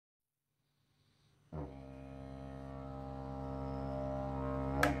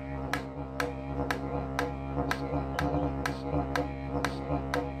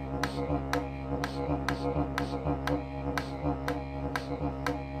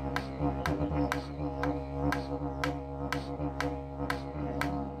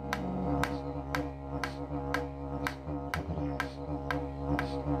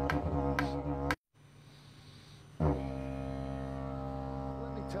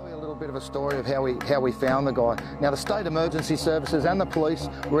Tell you a little bit of a story of how we found the guy. Now the state emergency services and the police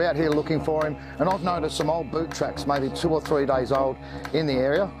were out here looking for him, and I've noticed some old boot tracks, maybe 2 or 3 days old, in the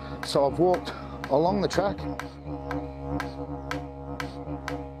area. So I've walked along the track.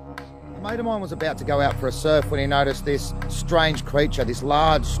 A mate of mine was about to go out for a surf when he noticed this strange creature, this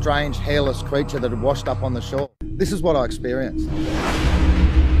large, strange, hairless creature that had washed up on the shore. This is what I experienced.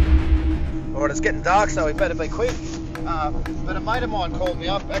 All right, it's getting dark, so we better be quick. But a mate of mine called me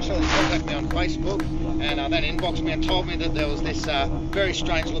up, actually contacted me on Facebook, and then inboxed me and told me that there was this very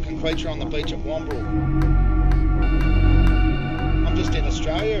strange looking creature on the beach at Wombrel. I'm just in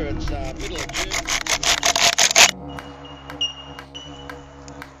Australia, it's middle of June.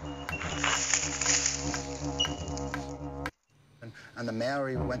 And the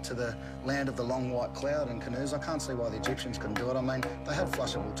Maori went to the land of the long white cloud in canoes. I can't see why the Egyptians couldn't do it. I mean, they had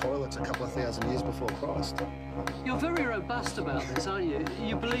flushable toilets a couple of thousand years before Christ. You're very robust about this, aren't you?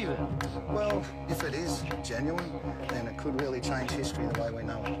 You believe it? Well, if it is genuine, then it could really change history the way we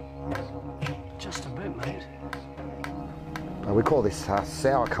know it. Just a bit, mate. We call this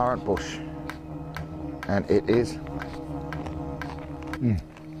sour currant bush, and it is,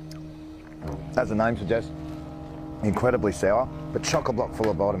 as the name suggests, incredibly sour, but chock-a-block full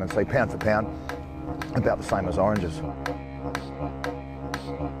of vitamin C, pound for pound, about the same as oranges.